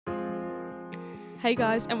Hey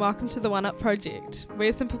guys, and welcome to the One Up Project.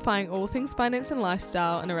 We're simplifying all things finance and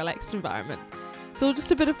lifestyle in a relaxed environment. It's all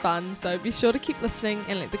just a bit of fun, so be sure to keep listening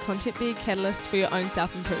and let the content be a catalyst for your own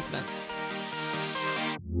self-improvement.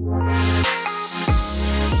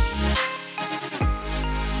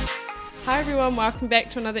 Hi everyone, welcome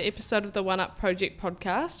back to another episode of the One Up Project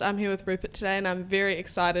podcast. I'm here with Rupert today and I'm very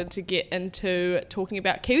excited to get into talking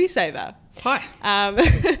about KiwiSaver. Hi.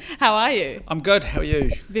 How are you? I'm good. How are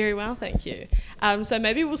you? Very well, thank you. So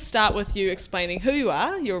maybe we'll start with you explaining who you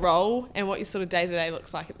are, your role, and what your sort of day-to-day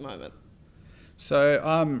looks like at the moment. So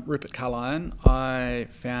I'm Rupert Carlyon. I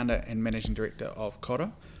founder and managing director of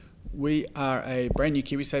Kora. We are a brand new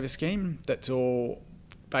KiwiSaver scheme that's all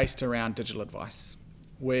based around digital advice.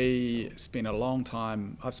 I've spent a long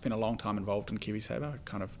time involved in KiwiSaver. I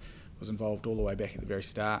kind of was involved all the way back at the very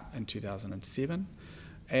start in 2007.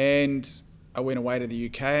 And I went away to the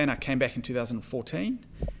UK and I came back in 2014.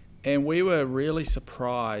 And we were really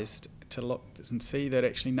surprised to look and see that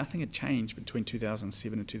actually nothing had changed between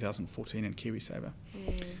 2007 and 2014 in KiwiSaver.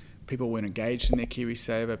 People weren't engaged in their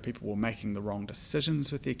KiwiSaver. People were making the wrong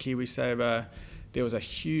decisions with their KiwiSaver. There was a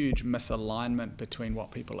huge misalignment between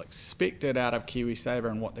what people expected out of KiwiSaver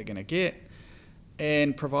and what they're going to get.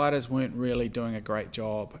 And providers weren't really doing a great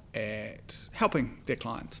job at helping their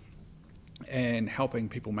clients and helping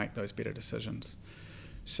people make those better decisions.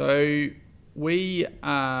 So we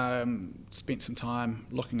spent some time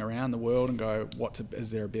looking around the world and go,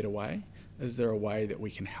 is there a better way? Is there a way that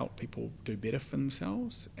we can help people do better for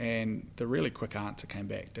themselves? And the really quick answer came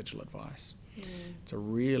back, digital advice. It's a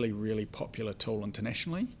really, really popular tool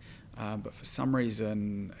internationally, but for some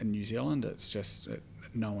reason in New Zealand,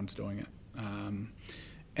 no one's doing it.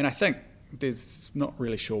 And I think there's not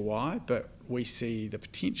really sure why, but we see the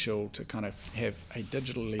potential to kind of have a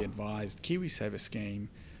digitally advised KiwiSaver scheme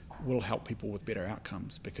will help people with better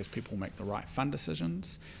outcomes because people make the right fund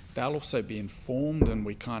decisions. They'll also be informed and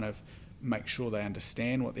we kind of make sure they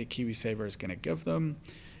understand what their KiwiSaver is going to give them.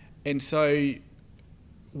 And so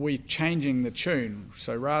we're changing the tune.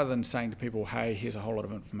 So rather than saying to people, hey, here's a whole lot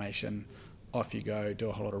of information, off you go, do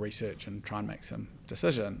a whole lot of research and try and make some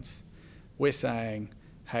decisions, we're saying,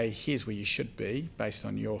 hey, here's where you should be based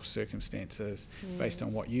on your circumstances, based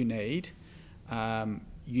on what you need.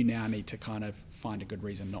 You now need to kind of find a good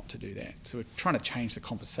reason not to do that. So we're trying to change the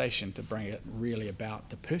conversation to bring it really about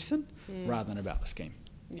the person rather than about the scheme.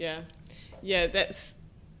 Yeah, that's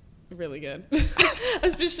really good.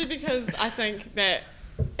 Especially because I think that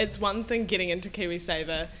it's one thing getting into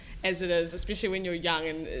KiwiSaver as it is, especially when you're young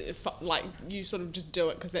and like you sort of just do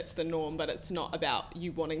it because that's the norm, but it's not about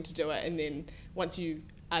you wanting to do it. And then once you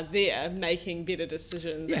are there, making better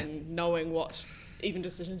decisions and knowing what even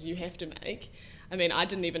decisions you have to make. I mean, I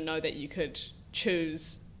didn't even know that you could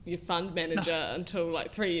choose your fund manager until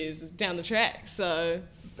like 3 years down the track. So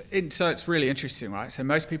it's really interesting, right? So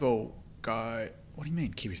most people go, what do you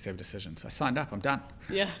mean KiwiSaver decisions? I signed up, I'm done.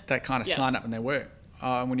 Yeah. They kind of sign up and they work.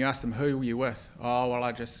 When you ask them, who were you with? Oh,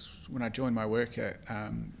 well, when I joined my work at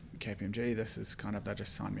KPMG, they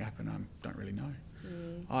just signed me up and I don't really know.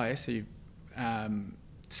 Oh, yeah,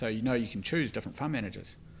 so you know you can choose different fund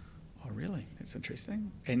managers. Oh, really? That's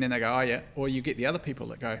interesting. And then they go, oh, yeah. Or you get the other people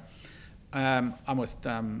that go, I'm with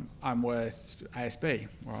ASB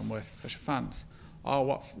or I'm with Fisher Funds. Oh,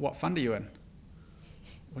 what fund are you in?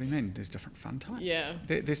 What do you mean? There's different fund types? Yeah.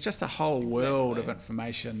 There's just a whole world of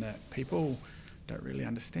information that people don't really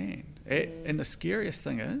understand. And the scariest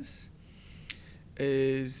thing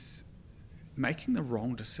is making the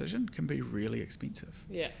wrong decision can be really expensive.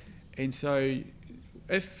 Yeah. And so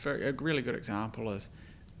if a really good example is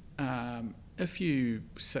if you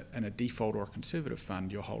sit in a default or a conservative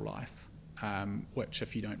fund your whole life, which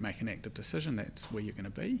if you don't make an active decision, that's where you're going to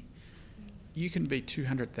be, you can be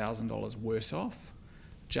 $200,000 worse off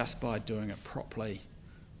just by doing it properly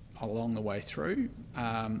along the way through.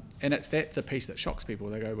 And it's the piece that shocks people.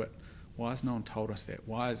 They go, but why has no one told us that?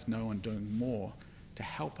 Why is no one doing more to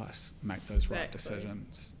help us make those right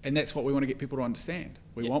decisions? And that's what we want to get people to understand.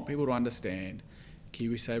 We want people to understand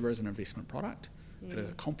KiwiSaver is an investment product. It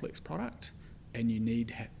is a complex product and you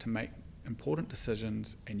need to make important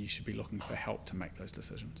decisions and you should be looking for help to make those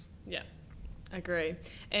decisions. Yeah, I agree.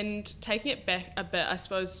 And taking it back a bit, I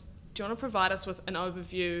suppose, do you want to provide us with an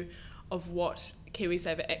overview of what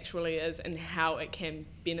KiwiSaver actually is and how it can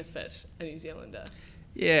benefit a New Zealander?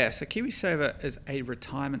 Yeah, so KiwiSaver is a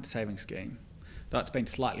retirement savings scheme, though it's been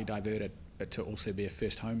slightly diverted to also be a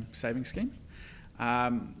first home savings scheme.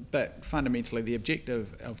 But fundamentally, the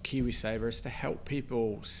objective of KiwiSaver is to help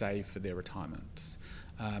people save for their retirements.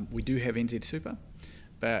 We do have NZ Super,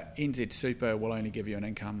 but NZ Super will only give you an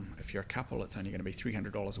income. If you're a couple, it's only going to be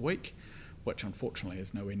 $300 a week. which unfortunately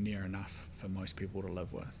is nowhere near enough for most people to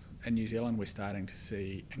live with. In New Zealand, we're starting to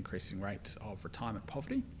see increasing rates of retirement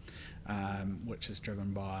poverty, which is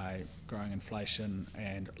driven by growing inflation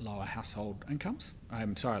and lower household incomes,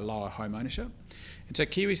 lower home ownership. And so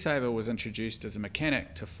KiwiSaver was introduced as a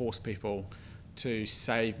mechanic to force people to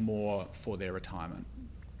save more for their retirement.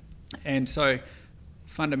 And so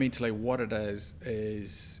fundamentally what it is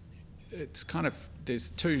it's kind of, there's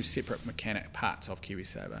two separate mechanic parts of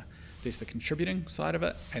KiwiSaver. There's the contributing side of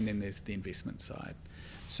it, and then there's the investment side.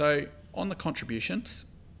 So on the contributions,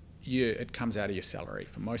 it comes out of your salary.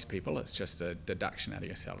 For most people, it's just a deduction out of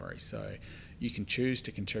your salary. So you can choose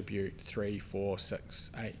to contribute 3, 4,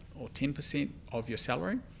 6, 8 or 10% of your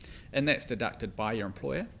salary, and that's deducted by your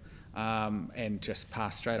employer and just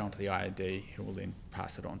passed straight on to the IRD, who will then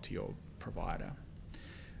pass it on to your provider.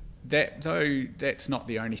 That's not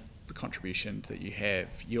the only contributions that you have.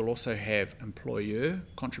 You'll also have employer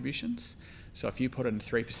contributions. So if you put in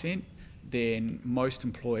 3%, then most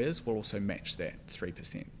employers will also match that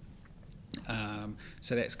 3%.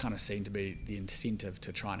 So that's kind of seen to be the incentive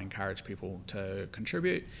to try and encourage people to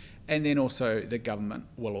contribute. And then also the government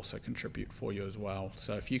will also contribute for you as well.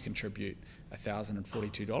 So if you contribute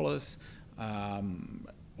 $1,042,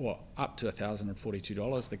 or up to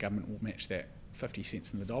 $1,042, the government will match that 50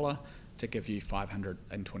 cents in the dollar to give you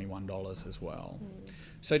 $521 as well.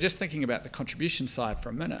 So just thinking about the contribution side for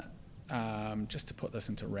a minute, just to put this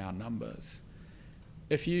into round numbers,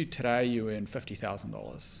 if you earn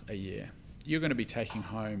 $50,000 a year, you're going to be taking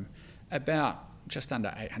home about just under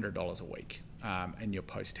 $800 a week in your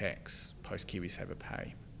post-tax, post-KiwiSaver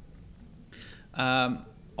pay.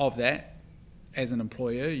 Of that, as an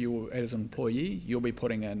employee, you'll be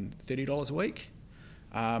putting in $30 a week,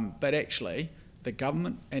 but actually the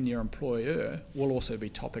government and your employer will also be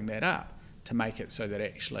topping that up to make it so that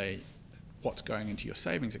actually what's going into your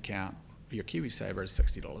savings account, your KiwiSaver, is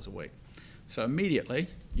 $60 a week. So immediately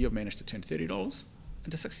you've managed to turn $30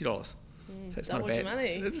 into $60. So it's not a bad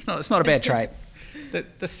money. It's not a bad trade.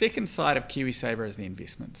 The second side of KiwiSaver is the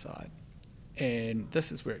investment side, and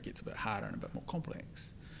this is where it gets a bit harder and a bit more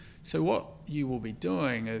complex. So what you will be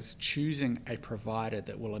doing is choosing a provider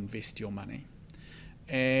that will invest your money.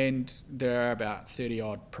 And there are about 30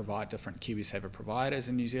 odd different KiwiSaver providers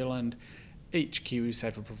in New Zealand. Each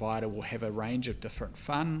KiwiSaver provider will have a range of different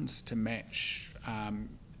funds to match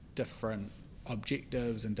different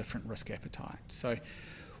objectives and different risk appetites. So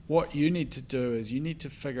what you need to do is you need to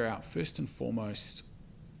figure out first and foremost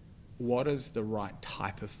what is the right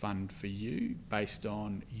type of fund for you based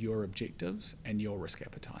on your objectives and your risk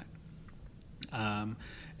appetite.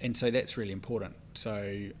 And so that's really important.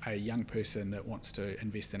 So a young person that wants to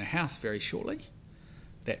invest in a house very shortly,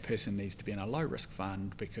 that person needs to be in a low risk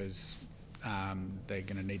fund because they're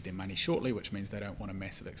going to need their money shortly, which means they don't want a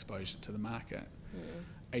massive exposure to the market.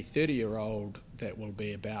 A 30-year-old that will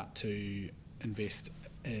be about to invest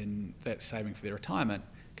in that saving for their retirement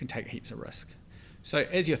can take heaps of risk. So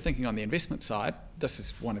as you're thinking on the investment side, this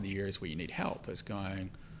is one of the areas where you need help, is going,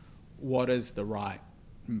 what is the right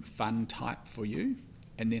fund type for you?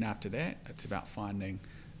 And then after that, it's about finding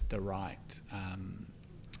the right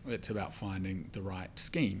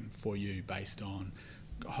scheme for you based on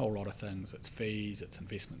a whole lot of things. It's fees, it's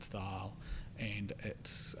investment style, and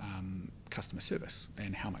it's customer service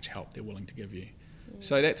and how much help they're willing to give you.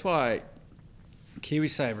 So that's why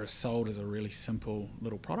KiwiSaver is sold as a really simple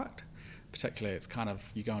little product. Particularly, it's kind of,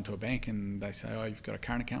 you go into a bank and they say, oh, you've got a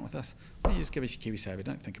current account with us, why don't you just give us your KiwiSaver,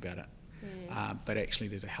 don't think about it. But actually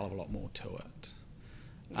there's a hell of a lot more to it.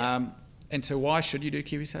 And so why should you do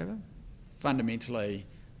KiwiSaver? Fundamentally,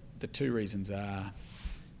 the two reasons are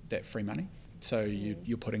that free money. So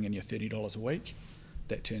you're putting in your $30 a week,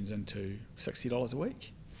 that turns into $60 a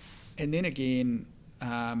week. And then again,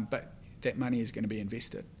 but that money is going to be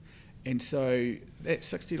invested. And so that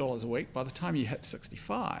 $60 a week, by the time you hit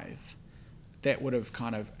 65, that would have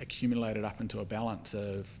kind of accumulated up into a balance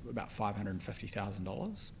of about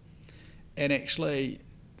 $550,000. And actually,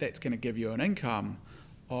 that's going to give you an income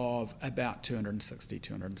of about $260,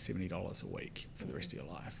 $270 a week for the rest of your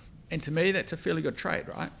life. And to me, that's a fairly good trade,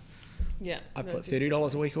 right? Yeah. I put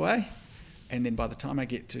 $30 a week away, and then by the time I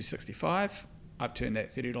get to 65, I've turned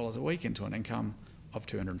that $30 a week into an income of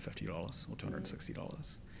 $250 or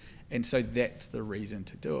 $260. And so that's the reason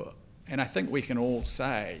to do it. And I think we can all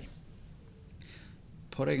say,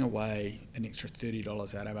 putting away an extra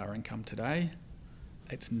 $30 out of our income today,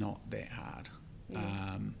 it's not that hard.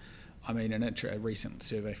 I mean, a recent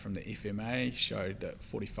survey from the FMA showed that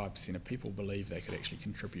 45% of people believe they could actually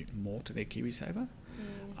contribute more to their KiwiSaver.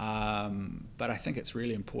 But I think it's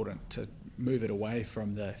really important to move it away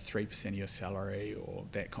from the 3% of your salary or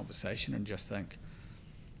that conversation and just think,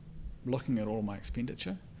 looking at all my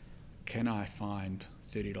expenditure, can I find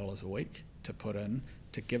 $30 a week to put in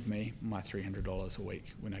to give me my $300 a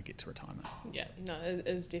week when I get to retirement? Yeah, no, it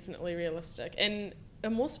is definitely realistic. And a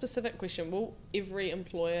more specific question, will every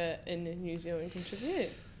employer in New Zealand contribute?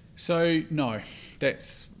 So, no,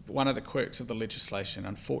 that's one of the quirks of the legislation.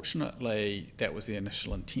 Unfortunately, that was the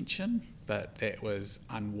initial intention, but that was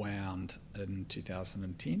unwound in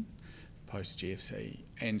 2010, post-GFC.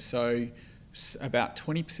 And so about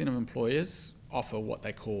 20% of employers offer what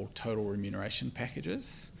they call total remuneration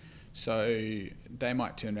packages. So they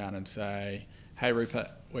might turn around and say, hey, Rupert,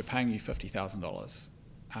 we're paying you $50,000.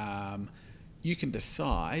 You can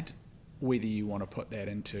decide whether you want to put that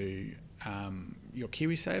into your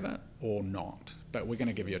KiwiSaver or not, but we're going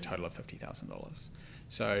to give you a total of $50,000.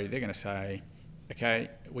 So they're going to say, okay,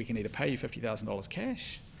 we can either pay you $50,000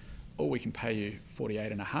 cash, or we can pay you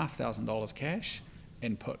 $48,500 cash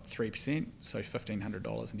and put 3%, so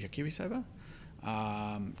 $1,500 into your KiwiSaver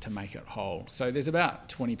to make it whole. So there's about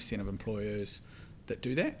 20% of employers that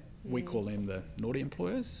do that. We call them the naughty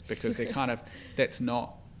employers, because they're kind of that's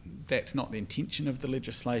not the intention of the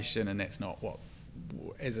legislation, and that's not what,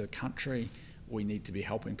 as a country, we need to be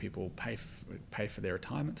helping people pay for their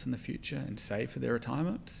retirements in the future and save for their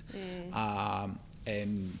retirements.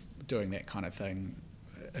 And doing that kind of thing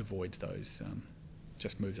avoids those,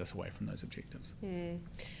 just moves us away from those objectives.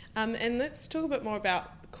 And let's talk a bit more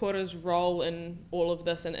about Kora's role in all of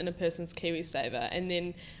this and in a person's KiwiSaver, and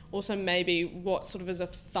then also maybe what sort of is a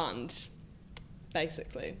fund,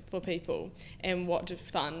 basically, for people, and what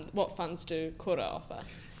funds do Kora offer?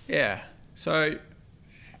 Yeah, so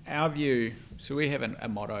our view, so we have a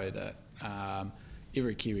motto that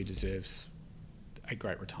every Kiwi deserves a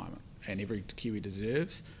great retirement, and every Kiwi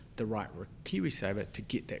deserves the right KiwiSaver to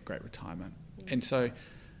get that great retirement. And so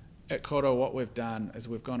at Kora, what we've done is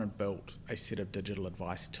we've gone and built a set of digital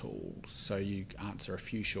advice tools. So you answer a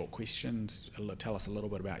few short questions, tell us a little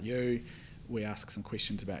bit about you, we ask some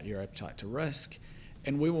questions about your appetite to risk,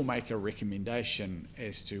 and we will make a recommendation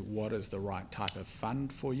as to what is the right type of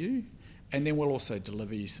fund for you. And then we'll also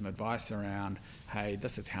deliver you some advice around, hey,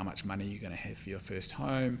 this is how much money you're going to have for your first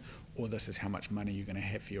home, or this is how much money you're going to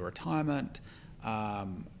have for your retirement.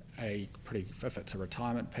 If it's a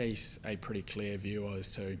retirement piece, a pretty clear view as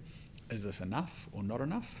to, is this enough or not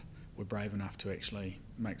enough? We're brave enough to actually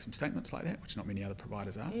make some statements like that, which not many other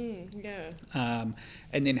providers are. And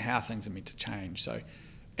then how things are meant to change. So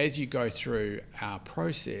as you go through our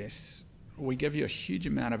process, we give you a huge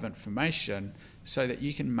amount of information so that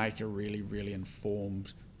you can make a really, really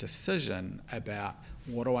informed decision about,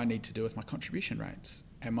 what do I need to do with my contribution rates?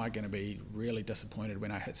 Am I going to be really disappointed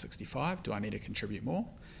when I hit 65? Do I need to contribute more?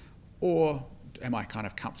 Or am I kind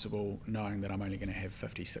of comfortable knowing that I'm only going to have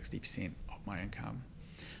 50, 60% of my income?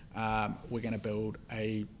 We're going to build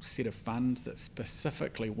a set of funds that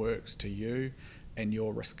specifically works to you and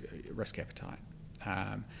your risk appetite.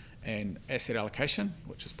 And asset allocation,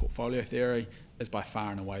 which is portfolio theory, is by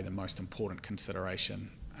far and away the most important consideration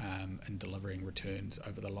in delivering returns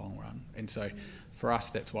over the long run. And so for us,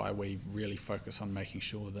 that's why we really focus on making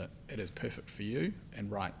sure that it is perfect for you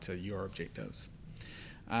and right to your objectives.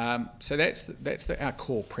 So that's our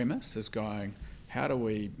core premise, is going, how do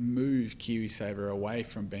we move KiwiSaver away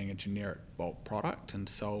from being a generic bulk product and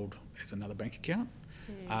sold as another bank account,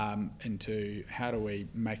 into how do we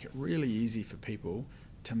make it really easy for people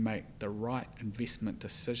to make the right investment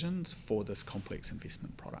decisions for this complex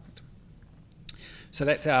investment product. So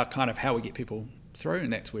that's our kind of how we get people through,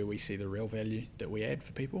 and that's where we see the real value that we add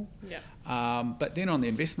for people. But then on the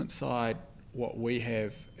investment side, what we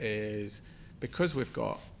have is, because we've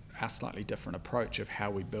got a slightly different approach of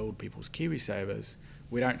how we build people's KiwiSavers,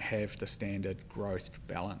 we don't have the standard growth,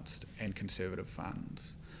 balanced and conservative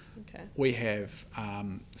funds. We have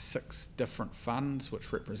 6 different funds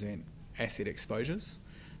which represent asset exposures.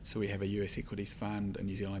 So we have a US equities fund, a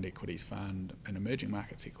New Zealand equities fund, an emerging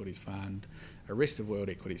markets equities fund, a rest of world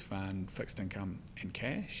equities fund, fixed income and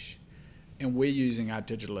cash. And we're using our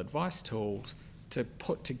digital advice tools to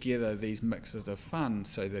put together these mixes of funds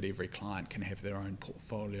so that every client can have their own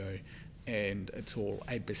portfolio, and it's all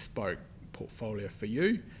a bespoke portfolio for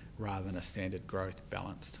you rather than a standard growth,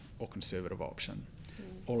 balanced or conservative option.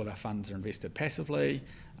 All of our funds are invested passively,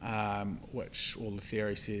 which all the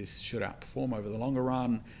theory says should outperform over the longer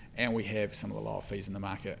run, and we have some of the lower fees in the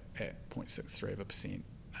market at 0.63%.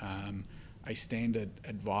 A standard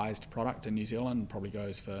advised product in New Zealand probably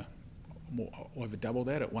goes for over double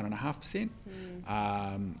that at 1.5%,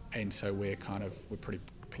 and so we're pretty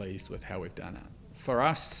pleased with how we've done it. For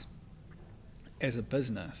us as a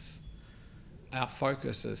business, our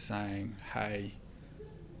focus is saying, hey,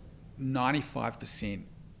 95%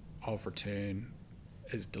 of return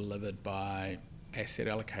is delivered by asset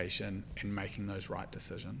allocation and making those right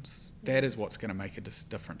decisions. That is what's going to make a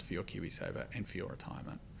difference for your KiwiSaver and for your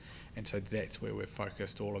retirement. And so that's where we've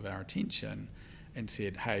focused all of our attention and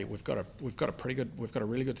said, hey, we've got a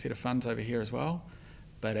really good set of funds over here as well,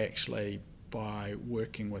 but actually by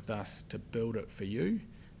working with us to build it for you,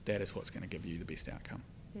 that is what's going to give you the best outcome.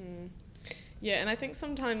 Yeah, and I think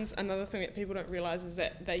sometimes another thing that people don't realise is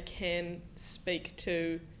that they can speak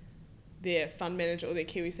to their fund manager or their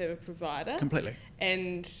KiwiSaver provider. Completely.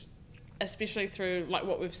 And especially through like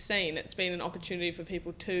what we've seen, it's been an opportunity for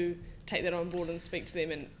people to take that on board and speak to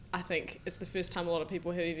them. And I think it's the first time a lot of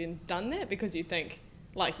people have even done that, because you think,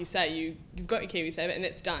 like you say, you've got your KiwiSaver and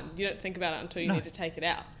that's done. You don't think about it until you need to take it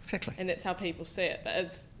out. Exactly. And that's how people see it.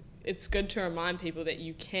 But it's good to remind people that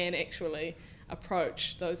you can actually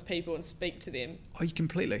approach those people and speak to them. Oh, you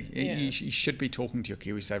completely. Yeah. You should be talking to your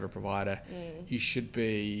KiwiSaver provider. You should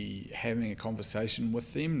be having a conversation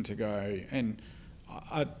with them to go, and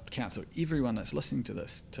I'd counsel everyone that's listening to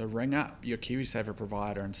this to ring up your KiwiSaver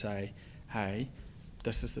provider and say, hey,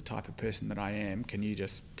 this is the type of person that I am. Can you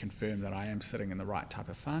just confirm that I am sitting in the right type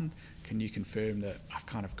of fund? Can you confirm that I've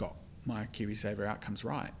kind of got my KiwiSaver outcomes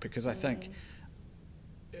right? Because I think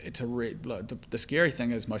it's the scary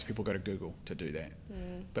thing is most people go to Google to do that.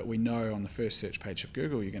 But we know on the first search page of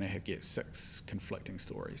Google you're going to get 6 conflicting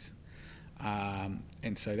stories.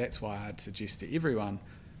 And so that's why I'd suggest to everyone,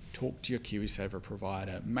 talk to your KiwiSaver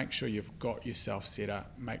provider, make sure you've got yourself set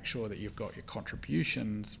up, make sure that you've got your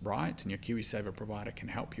contributions right, and your KiwiSaver provider can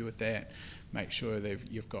help you with that. Make sure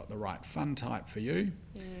that you've got the right fund type for you.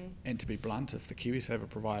 And to be blunt, if the KiwiSaver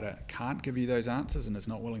provider can't give you those answers and is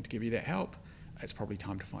not willing to give you that help, it's probably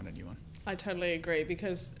time to find a new one. I totally agree,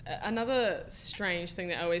 because another strange thing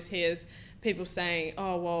that I always hear is people saying,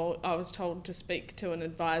 oh, well, I was told to speak to an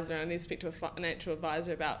advisor, I need to speak to a financial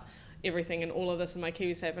advisor about everything and all of this in my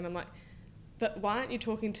KiwiSaver. And I'm like, but why aren't you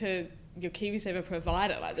talking to your KiwiSaver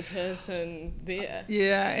provider, like the person there?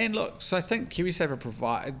 Yeah, and look, so I think KiwiSaver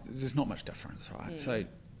provider, there's not much difference, right? So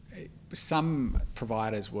some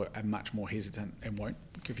providers are much more hesitant and won't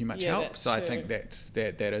give you much help. So true. I think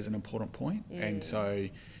that is an important point. And so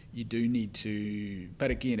you do need to,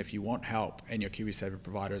 but again, if you want help and your KiwiSaver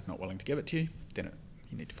provider is not willing to give it to you, then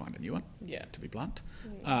you need to find a new one, to be blunt.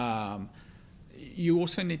 You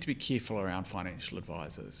also need to be careful around financial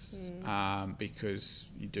advisors, because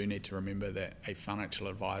you do need to remember that a financial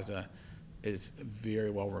advisor is very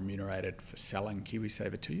well remunerated for selling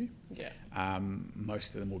KiwiSaver to you.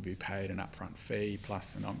 Most of them will be paid an upfront fee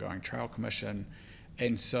plus an ongoing trail commission.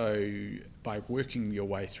 And so by working your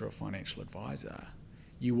way through a financial advisor,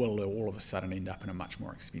 you will all of a sudden end up in a much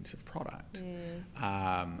more expensive product.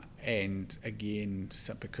 And again,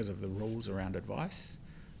 because of the rules around advice,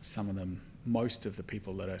 most of the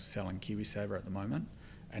people that are selling KiwiSaver at the moment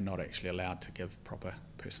are not actually allowed to give proper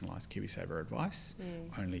personalised KiwiSaver advice,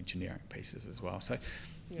 only generic pieces as well. So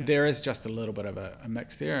there is just a little bit of a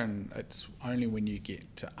mix there, and it's only when you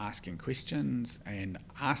get to asking questions and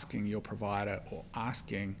asking your provider or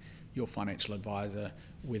asking your financial advisor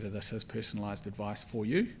whether this is personalised advice for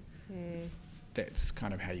you, that's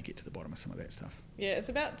kind of how you get to the bottom of some of that stuff. Yeah, it's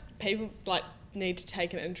about people need to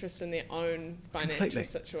take an interest in their own financial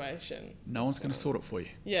situation. No one's going to sort it for you.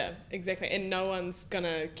 Yeah, exactly. And no one's going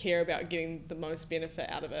to care about getting the most benefit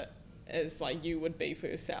out of it as like you would be for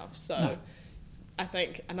yourself. So I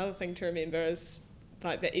think another thing to remember is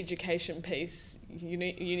like the education piece. You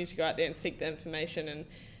need to go out there and seek the information, and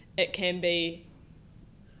it can be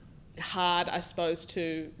hard, I suppose,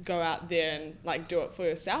 to go out there and like do it for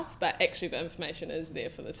yourself, but actually the information is there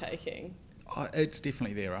for the taking. It's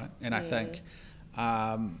definitely there, right? And I think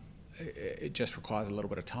it just requires a little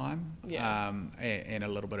bit of time and a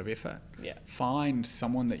little bit of effort. Find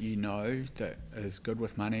someone that you know that is good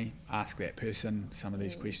with money, ask that person some of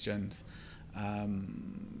these questions,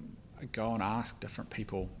 go and ask different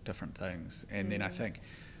people different things. And then I think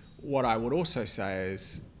what I would also say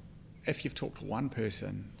is, if you've talked to one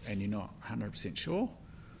person and you're not 100% sure,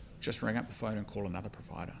 just ring up the phone and call another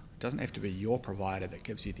provider. It doesn't have to be your provider that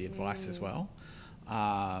gives you the advice as well.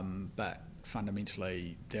 But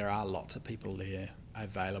fundamentally, there are lots of people there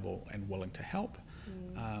available and willing to help.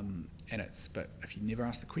 But if you never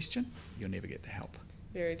ask the question, you'll never get the help.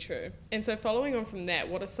 Very true. And so following on from that,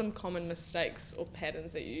 what are some common mistakes or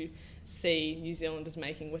patterns that you see New Zealanders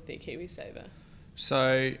making with their KiwiSaver?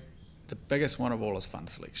 So the biggest one of all is fund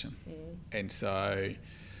selection. And so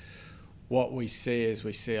what we see is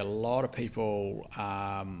a lot of people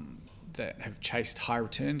that have chased high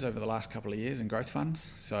returns over the last couple of years in growth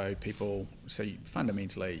funds. So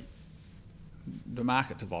fundamentally, the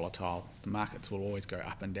markets are volatile. The markets will always go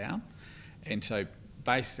up and down. And so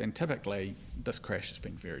typically this crash has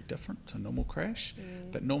been very different to a normal crash.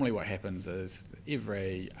 But normally what happens is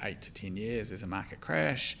every 8 to 10 years there's a market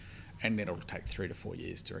crash, and then it'll take 3 to 4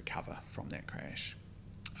 years to recover from that crash.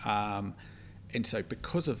 And so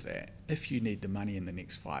because of that, if you need the money in the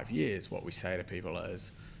next 5 years, what we say to people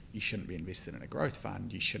is you shouldn't be invested in a growth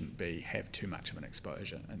fund, you shouldn't have too much of an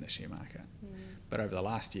exposure in the share market. But over the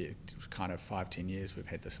last year, kind of 5-10 years, we've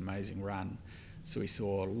had this amazing run. So we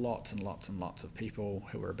saw lots and lots and lots of people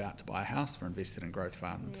who were about to buy a house were invested in growth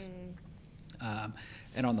funds.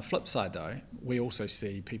 And on the flip side though, we also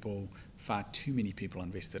see far too many people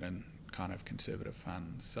invested in kind of conservative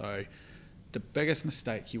funds. So the biggest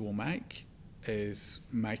mistake you will make is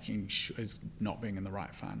not being in the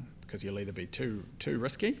right fund, because you'll either be too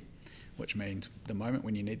risky, which means the moment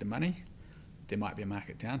when you need the money, there might be a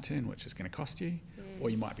market downturn which is going to cost you, or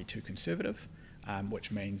you might be too conservative,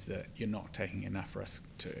 which means that you're not taking enough risk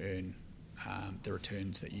to earn the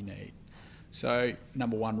returns that you need. So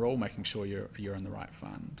number one rule, making sure you're in the right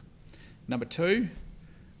fund. Number two,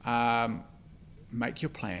 make your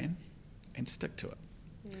plan and stick to it.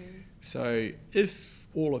 So if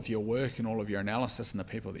all of your work and all of your analysis and the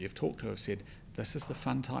people that you've talked to have said, this is the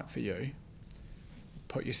fund type for you,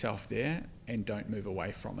 put yourself there and don't move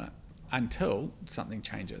away from it until something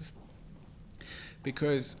changes.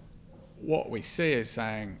 Because what we see is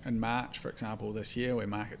saying in March, for example, this year, where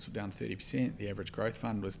markets were down 30%, the average growth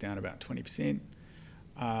fund was down about 20%.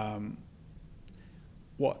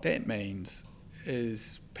 What that means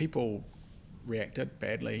is people reacted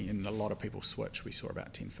badly and a lot of people switch. We saw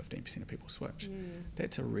about 10-15% of people switch.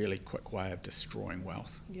 That's a really quick way of destroying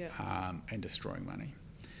wealth and destroying money.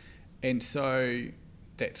 And so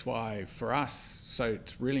that's why for us, so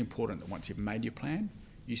it's really important that once you've made your plan,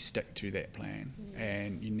 you stick to that plan,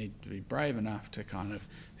 and you need to be brave enough to kind of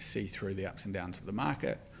see through the ups and downs of the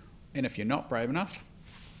market. And if you're not brave enough,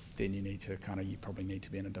 then you probably need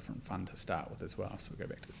to be in a different fund to start with as well. So we'll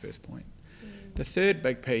go back to the first point. The third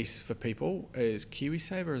big piece for people is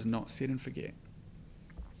KiwiSaver is not set and forget.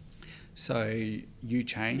 So you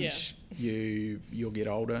change, you'll get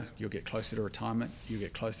older, you'll get closer to retirement, you'll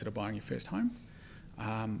get closer to buying your first home.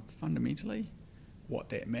 Fundamentally, what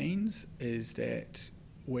that means is that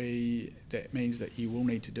you will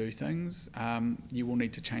need to do things. You will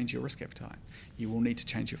need to change your risk appetite. You will need to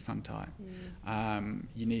change your fund type.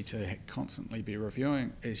 You need to constantly be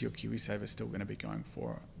reviewing, is your KiwiSaver still going to be going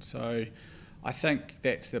for it? So I think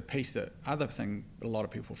that's the piece other thing a lot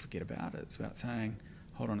of people forget about. It's about saying,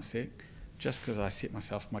 hold on a sec, just because I set my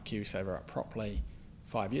KiwiSaver up properly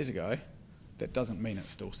 5 years ago, that doesn't mean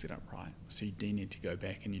it's still set up right. So you do need to go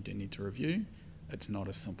back and you do need to review. It's not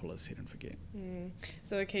as simple as set and forget.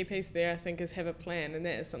 So the key piece there, I think, is have a plan, and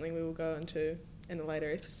that is something we will go into in a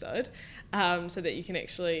later episode, so that you can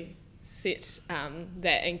actually set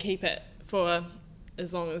that and keep it for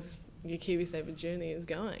as long as your KiwiSaver journey is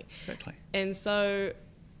going. Exactly. And so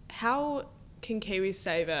how can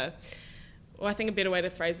KiwiSaver, well, I think a better way to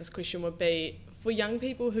phrase this question would be, for young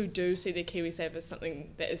people who do see their KiwiSaver as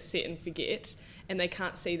something that is set and forget, and they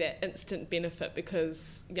can't see that instant benefit,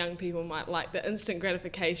 because young people might like the instant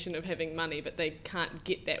gratification of having money, but they can't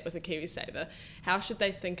get that with a KiwiSaver. How should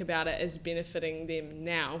they think about it as benefiting them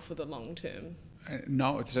now for the long term?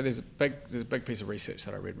 No, so there's a big piece of research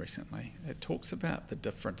that I read recently. It talks about the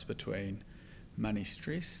difference between money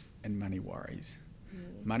stress and money worries.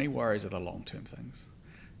 Money worries are the long-term things.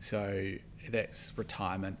 So that's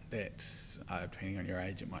retirement, that's depending on your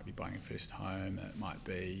age, it might be buying your first home, it might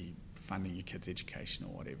be funding your kids' education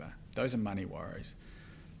or whatever. Those are money worries.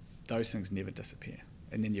 Those things never disappear.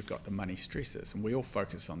 And then you've got the money stresses, and we all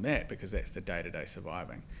focus on that because that's the day-to-day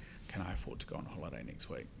surviving. Can I afford to go on holiday next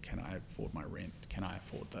week? Can I afford my rent? Can I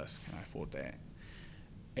afford this? Can I afford that?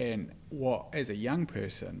 And as a young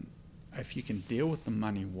person, if you can deal with the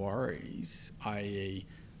money worries, i.e.,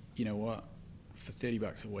 you know what, for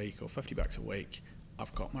 $30 a week or $50 a week,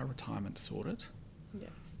 I've got my retirement sorted,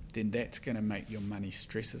 then that's going to make your money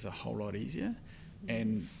stresses a whole lot easier.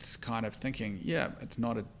 And it's kind of thinking, it's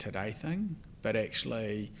not a today thing, but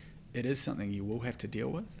actually it is something you will have to deal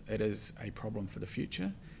with. It is a problem for the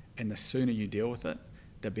future. And the sooner you deal with it,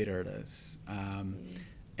 the better it is.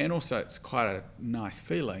 And also it's quite a nice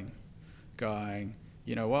feeling going,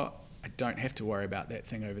 you know what, I don't have to worry about that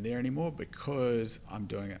thing over there anymore because I'm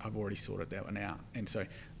doing it. I've already sorted that one out. And so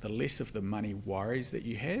the less of the money worries that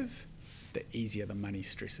you have, the easier the money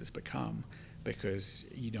stresses become. because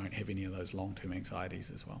you don't have any of those long-term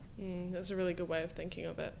anxieties as well. That's a really good way of thinking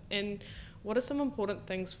of it. And what are some important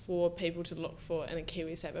things for people to look for in a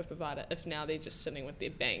KiwiSaver provider if now they're just sitting with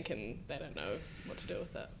their bank and they don't know what to do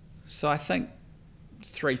with it? So I think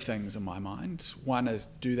 3 things in my mind. One is,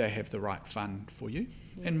 do they have the right fund for you?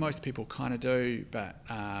 And most people kind of do, but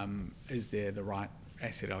is there the right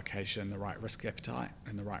asset allocation, the right risk appetite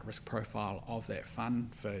and the right risk profile of that fund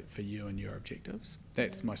for you and your objectives?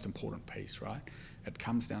 That's the most important piece, right? It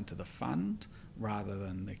comes down to the fund rather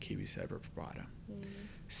than the KiwiSaver provider.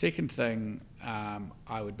 Second thing,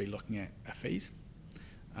 I would be looking at are fees.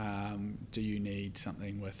 Do you need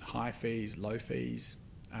something with high fees, low fees?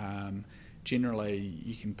 Generally,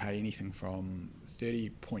 you can pay anything from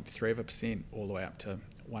 30.3% all the way up to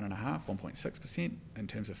 1.6% in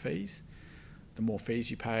terms of fees. The more fees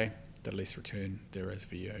you pay, the less return there is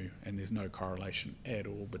for you, and there's no correlation at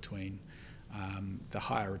all between the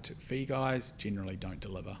higher fee guys generally don't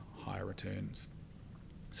deliver higher returns.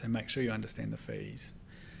 So make sure you understand the fees.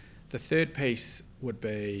 The third piece would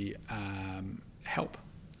be help.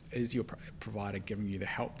 Is your provider giving you the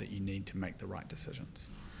help that you need to make the right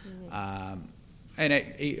decisions? And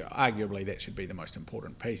arguably that should be the most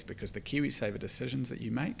important piece, because the KiwiSaver decisions that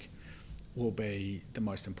you make will be the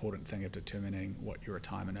most important thing of determining what your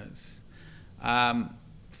retirement is.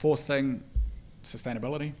 Fourth thing,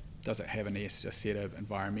 sustainability. Does it have a set of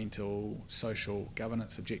environmental, social,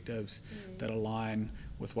 governance objectives that align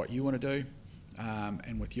with what you want to do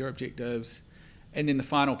and with your objectives? And then the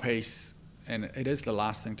final piece, and it is the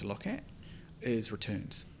last thing to look at, is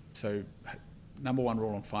returns. So number one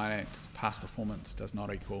rule in finance, past performance does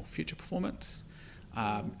not equal future performance.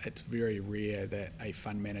 It's very rare that a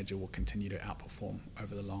fund manager will continue to outperform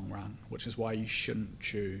over the long run, which is why you shouldn't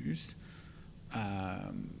choose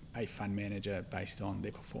a fund manager based on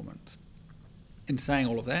their performance. In saying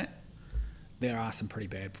all of that, there are some pretty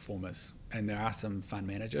bad performers, and there are some fund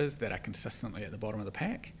managers that are consistently at the bottom of the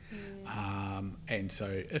pack. And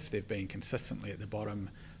so if they've been consistently at the bottom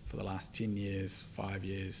for the last 10 years, 5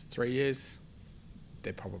 years, 3 years,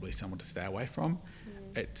 they're probably someone to stay away from.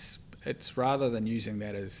 It's rather than using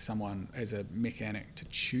that as a mechanic to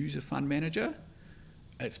choose a fund manager,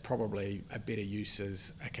 it's probably a better use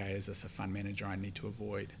as, okay, is this a fund manager I need to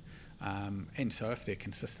avoid? And so if they're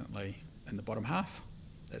consistently in the bottom half,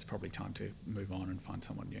 it's probably time to move on and find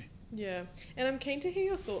someone new. Yeah, and I'm keen to hear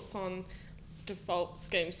your thoughts on default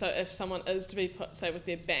schemes. So if someone is to be put, say, with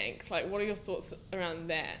their bank, like, what are your thoughts around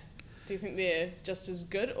that? Do you think they're just as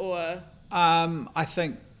good, or? I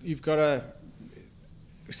think you've got to.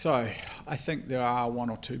 So I think there are 1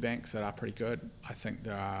 or 2 banks that are pretty good. I think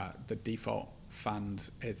there are the default funds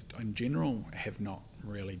in general have not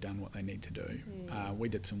really done what they need to do. We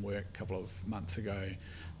did some work a couple of months ago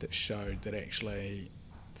that showed that actually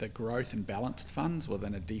the growth and balanced funds we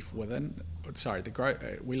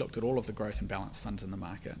looked at all of the growth and balanced funds in the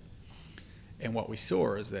market, and what we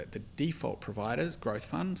saw is that the default providers, growth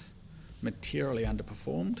funds, materially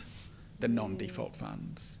underperformed the non-default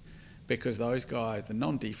funds, because those guys, the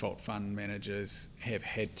non-default fund managers, have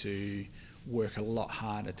had to work a lot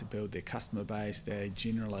harder to build their customer base. They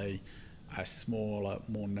generally are smaller,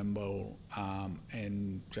 more nimble,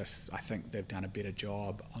 and just I think they've done a better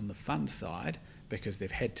job on the fund side because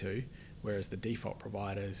they've had to, whereas the default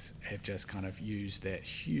providers have just kind of used that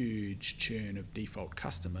huge churn of default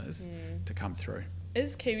customers to come through.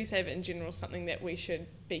 Is KiwiSaver in general something that we should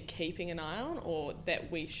be keeping an eye on, or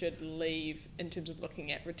that we should leave in terms of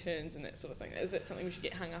looking at returns and that sort of thing? Is that something we should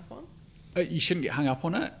get hung up on? You shouldn't get hung up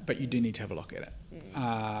on it, but you do need to have a look at it.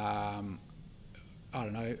 I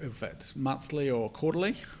don't know if it's monthly or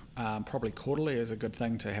quarterly. Probably quarterly is a good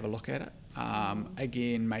thing to have a look at it.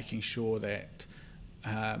 Again, making sure that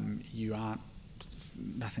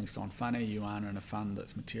nothing's gone funny, you aren't in a fund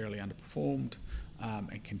that's materially underperformed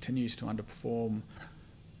and continues to underperform.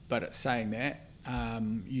 But it's saying that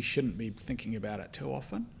you shouldn't be thinking about it too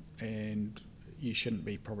often, and you shouldn't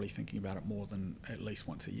be probably thinking about it more than at least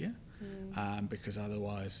once a year, because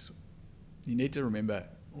otherwise you need to remember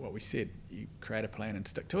what we said. You create a plan and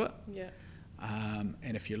stick to it. Yeah.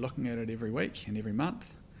 And if you're looking at it every week and every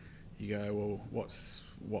month, you go, well,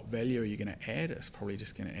 what value are you going to add? It's probably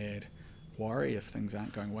just going to add worry if things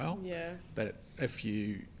aren't going well. Yeah. But if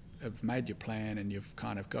you have made your plan and you've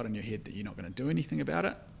kind of got in your head that you're not going to do anything about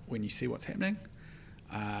it when you see what's happening,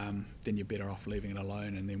 then you're better off leaving it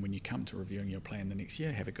alone. And then when you come to reviewing your plan the next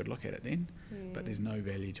year, have a good look at it then. But there's no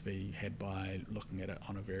value to be had by looking at it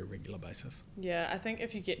on a very regular basis. Yeah, I think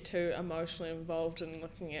if you get too emotionally involved in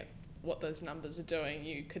looking at what those numbers are doing,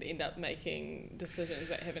 you could end up making decisions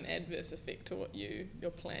that have an adverse effect to what your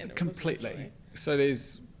plan completely. So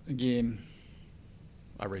there's, again,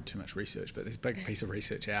 I read too much research, but there's a big piece of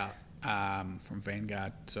research out from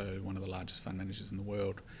Vanguard, so one of the largest fund managers in the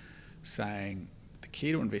world, saying the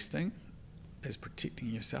key to investing is protecting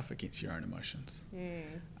yourself against your own emotions,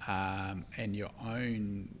 and your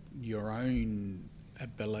own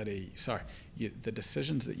ability. The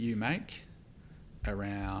decisions that you make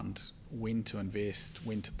around when to invest,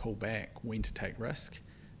 when to pull back, when to take risk.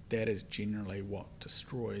 That is generally what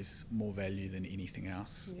destroys more value than anything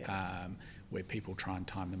else. Where people try and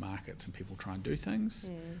time the markets and people try and do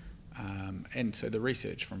things. And so the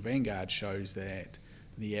research from Vanguard shows that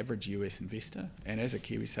the average US investor, and as a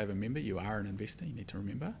KiwiSaver member, you are an investor, you need to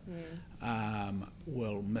remember,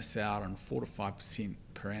 will miss out on 4 to 5%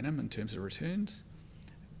 per annum in terms of returns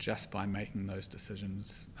just by making those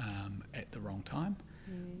decisions at the wrong time,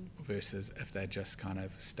 versus if they just kind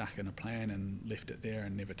of stuck in a plan and left it there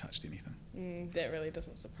and never touched anything. That really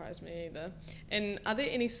doesn't surprise me either. And are there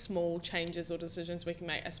any small changes or decisions we can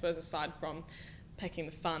make, I suppose, aside from picking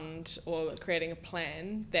the fund or creating a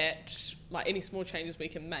plan, that like any small changes we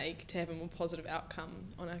can make to have a more positive outcome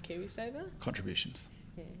on our KiwiSaver? Contributions.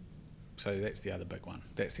 So that's the other big one.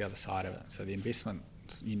 That's the other side of it. So the investment,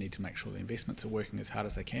 you need to make sure the investments are working as hard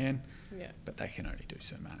as they can, but they can only do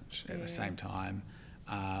so much. At the same time,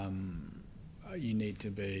 you need to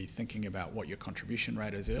be thinking about what your contribution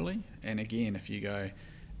rate is early. And again, if you go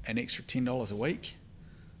an extra $10 a week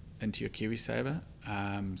into your KiwiSaver,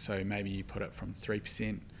 so maybe you put it from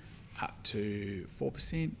 3% up to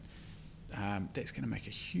 4%, that's going to make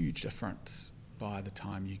a huge difference by the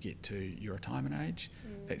time you get to your retirement age.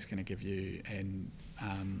 That's going to give you,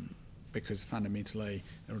 because fundamentally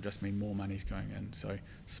it'll just mean more money's going in. So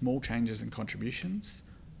small changes in contributions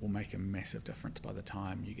will make a massive difference by the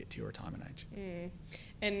time you get to your retirement age.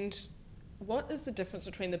 And what is the difference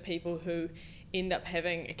between the people who end up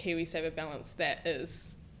having a KiwiSaver balance that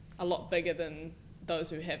is a lot bigger than those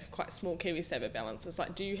who have quite small KiwiSaver balances?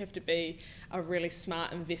 Like, do you have to be a really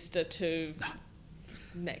smart investor to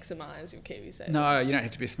maximise your KiwiSaver? No, you don't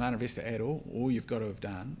have to be a smart investor at all. All you've got to have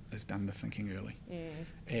done is done the thinking early.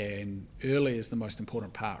 And early is the most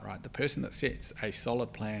important part, right? The person that sets a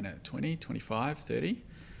solid plan at 20, 25, 30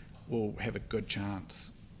 will have a good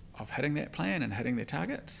chance of hitting that plan and hitting their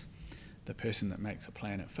targets. The person that makes a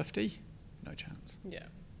plan at 50, no chance. Yeah.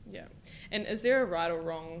 And is there a right or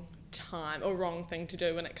wrong time or wrong thing to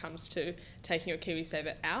do when it comes to taking your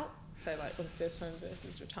KiwiSaver out, say like with first home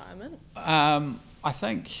versus retirement? I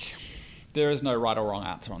think there is no right or wrong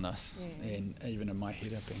answer on this. And even in my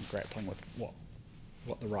head I've been grappling with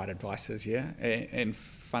what the right advice is here, and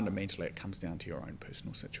fundamentally it comes down to your own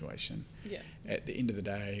personal situation. At the end of the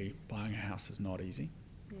day, buying a house is not easy.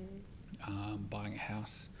 Buying a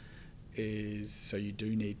house is, so you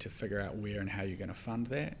do need to figure out where and how you're going to fund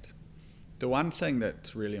that. The one thing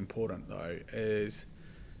that's really important though is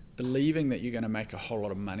believing that you're going to make a whole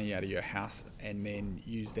lot of money out of your house and then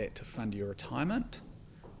use that to fund your retirement.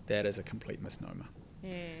 That is a complete misnomer.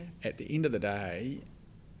 At the end of the day,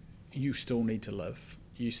 you still need to live.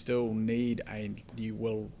 You've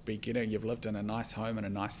lived in a nice home in a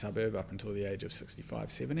nice suburb up until the age of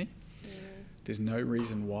 65, 70. There's no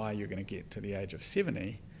reason why you're going to get to the age of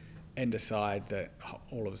 70 and decide that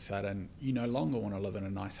all of a sudden you no longer want to live in a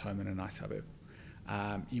nice home in a nice suburb.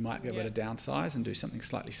 You might be able to downsize and do something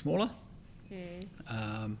slightly smaller.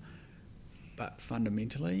 But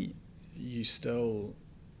fundamentally, you still,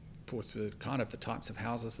 with the kind of the types of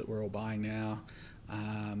houses that we're all buying now,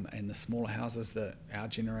 and the smaller houses that our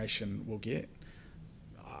generation will get,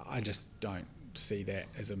 I just don't see that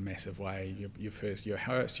as a massive way. Your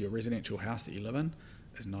house, your residential house that you live in,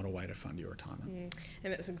 is not a way to fund your retirement.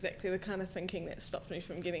 And that's exactly the kind of thinking that stopped me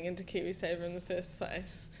from getting into KiwiSaver in the first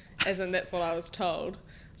place, as in that's what I was told.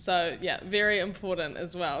 So very important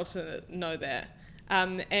as well to know that.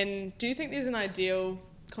 And do you think there's an ideal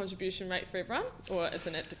contribution rate for everyone, or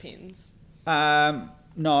it depends?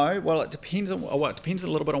 No, well, it depends a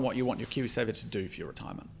little bit on what you want your KiwiSaver to do for your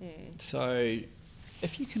retirement. So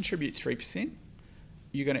if you contribute 3%,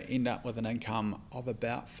 you're going to end up with an income of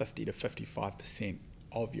about 50 to 55%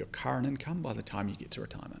 of your current income by the time you get to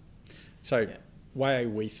retirement. So way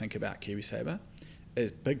we think about KiwiSaver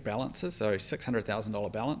is big balances. So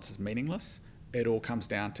 $600,000 balance is meaningless. It all comes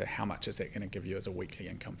down to how much is that going to give you as a weekly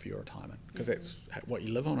income for your retirement, because that's what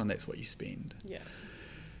you live on and that's what you spend.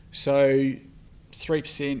 So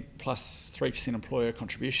 3% plus 3% employer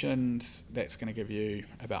contributions, that's going to give you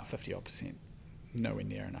about 50-odd%. Nowhere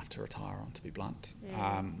near enough to retire on, to be blunt.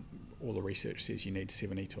 All the research says you need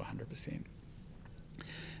 70 to 100%.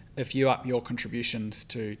 If you up your contributions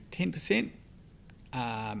to 10%,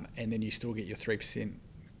 and then you still get your 3%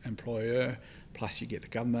 employer, plus you get the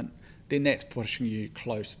government, then that's pushing you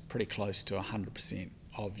pretty close to 100%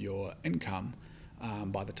 of your income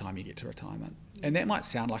by the time you get to retirement. And that might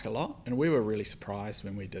sound like a lot, and we were really surprised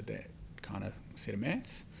when we did that kind of set of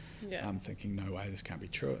maths. I'm thinking, no way, this can't be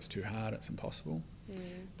true, it's too hard, it's impossible.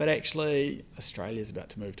 But actually, Australia's about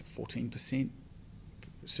to move to 14%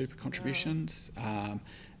 super contributions.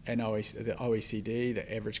 And the OECD,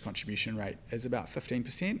 the average contribution rate is about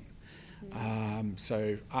 15%.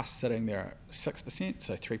 So us sitting there at 6%,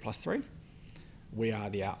 so 3 plus 3, we are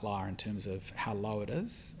the outlier in terms of how low it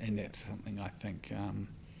is, and that's something I think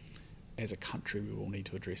as a country we will need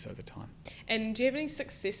to address over time. And do you have any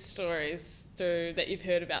success stories that you've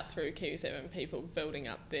heard about through KiwiSaver and people building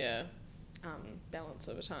up their balance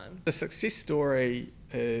over time? The success story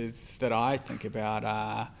that I think about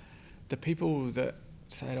are the people that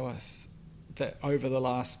say to us that over the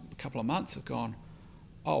last couple of months have gone,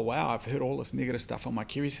 oh wow, I've heard all this negative stuff on my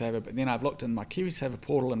KiwiSaver, but then I've looked in my KiwiSaver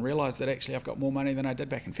portal and realised that actually I've got more money than I did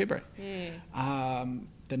back in February.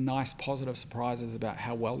 The nice positive surprises about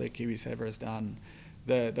how well their KiwiSaver has done.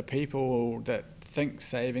 The people that think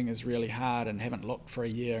saving is really hard and haven't looked for a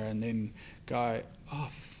year and then go, oh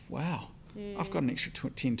wow, I've got an extra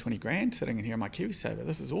 10, 20 grand sitting in here in my KiwiSaver.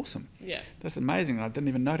 This is awesome. This is amazing, and I didn't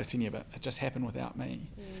even notice any of it. It just happened without me.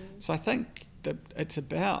 So I think that it's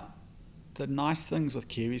about the nice things with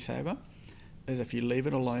KiwiSaver is if you leave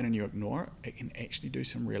it alone and you ignore it, it can actually do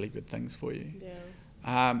some really good things for you.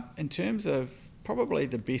 In terms of probably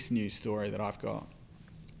the best news story that I've got,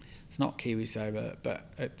 it's not KiwiSaver, but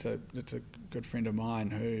it's a good friend of mine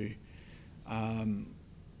who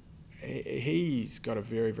he's got a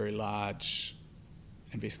very, very large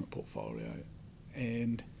investment portfolio,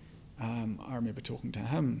 and I remember talking to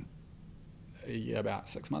him about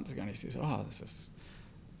 6 months ago, and he says,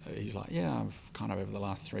 he's like, I've kind of over the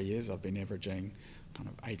last 3 years I've been averaging kind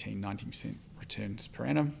of 18-19% returns per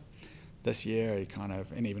annum. This year he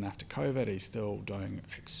and even after COVID he's still doing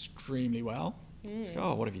extremely well. He's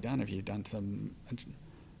like, what have you done? Have you done some...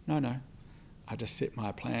 No. I just set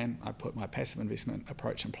my plan, I put my passive investment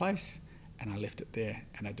approach in place, and I left it there,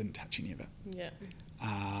 and I didn't touch any of it.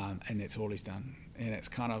 And that's all he's done. And it's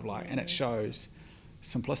kind of like, and it shows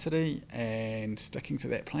simplicity and sticking to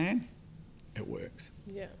that plan, it works.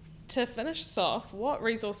 To finish us off, what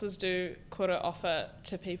resources do Kura offer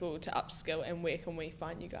to people to upskill, and where can we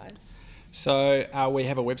find you guys? So we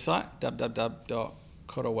have a website,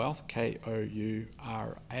 www.kourawealth,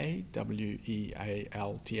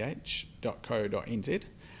 KOURAWEALTH.co.nz.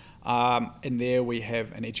 In there we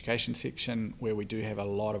have an education section where we do have a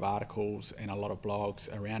lot of articles and a lot of blogs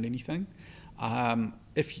around anything.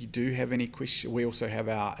 If you do have any questions, we also have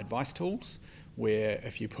our advice tools where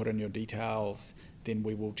if you put in your details, then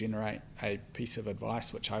we will generate a piece of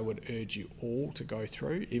advice which I would urge you all to go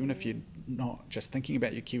through, even if you're not just thinking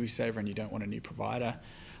about your KiwiSaver and you don't want a new provider.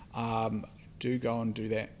 Do go and do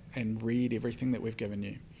that and read everything that we've given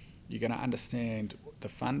you. You're going to understand the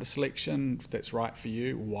funder selection that's right for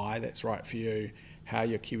you, why that's right for you, how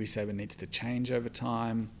your KiwiSaver needs to change over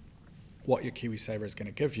time, what your KiwiSaver is going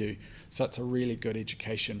to give you. So it's a really good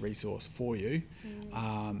education resource for you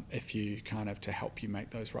if you to help you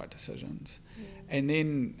make those right decisions. And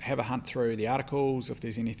then have a hunt through the articles if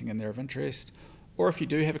there's anything in there of interest, or if you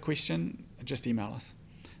do have a question, just email us.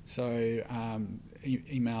 So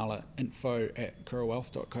email at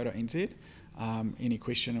info@kourawealth.co.nz any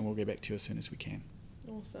question, and we'll get back to you as soon as we can.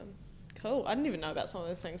 Awesome. Cool. I didn't even know about some of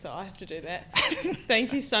those things, so I have to do that.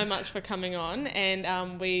 Thank you so much for coming on,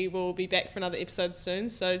 and we will be back for another episode soon,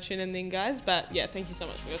 so tune in then, guys. But thank you so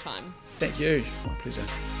much for your time. Thank you. My pleasure.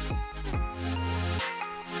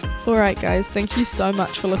 Alright guys, thank you so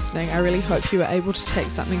much for listening. I really hope you were able to take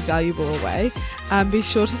something valuable away. Be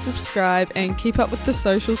sure to subscribe and keep up with the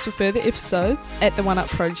socials for further episodes at The One Up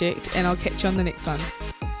Project, and I'll catch you on the next one.